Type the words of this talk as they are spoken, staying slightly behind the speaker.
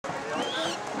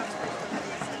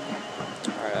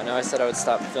I know I said I would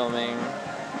stop filming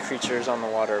creatures on the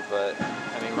water, but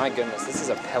I mean, my goodness, this is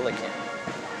a pelican.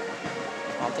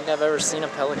 I don't think I've ever seen a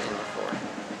pelican before.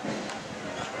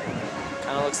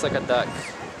 Kind of looks like a duck.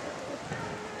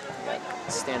 Got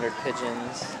standard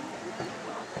pigeons.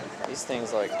 These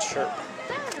things like chirp.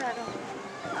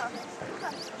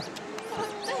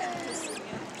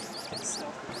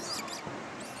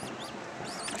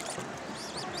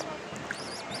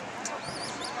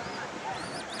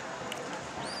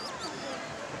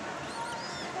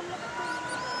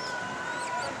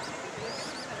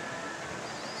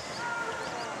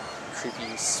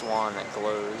 Creepy swan that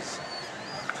glows.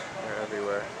 They're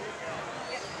everywhere.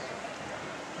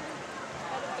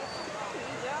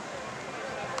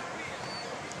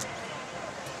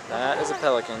 That is a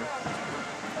pelican.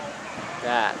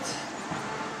 That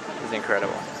is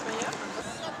incredible.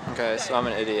 Okay, so I'm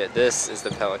an idiot. This is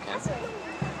the pelican.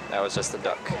 That was just a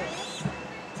duck.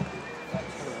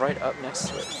 Right up next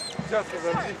to it.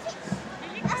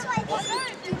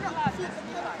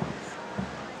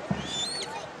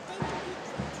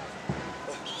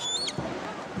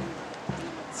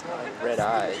 It's got like red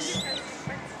eyes.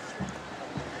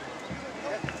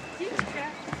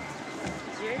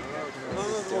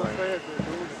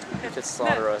 He could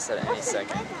slaughter us at any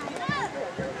second.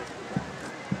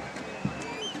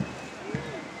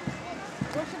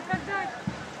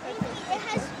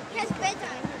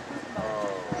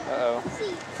 Uh-oh.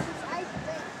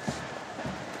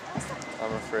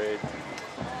 I'm afraid.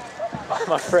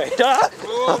 I'm afraid. Ah!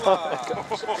 Oh my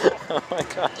gosh. Oh my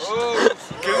gosh.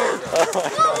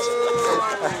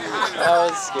 I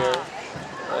was scared.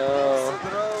 Oh.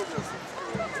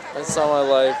 I saw my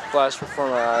life flash before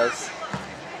my eyes.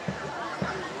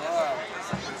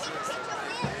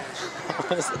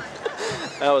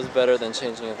 That was better than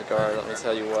changing of the guard, let me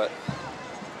tell you what.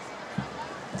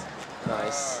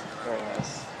 Nice. Very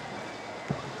nice.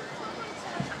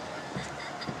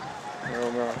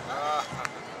 Oh no.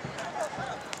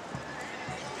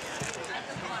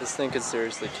 This thing could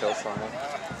seriously kill someone.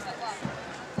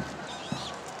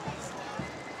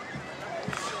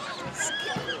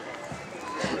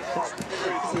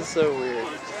 This is so weird.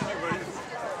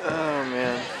 Oh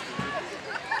man.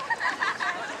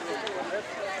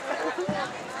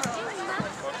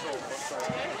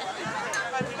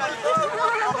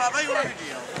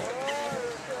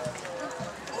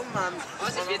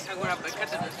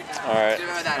 Alright,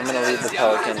 I'm gonna leave the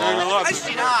pelican now.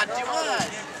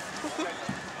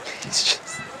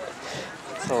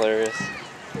 It's hilarious.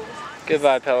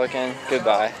 Goodbye, pelican.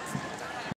 Goodbye.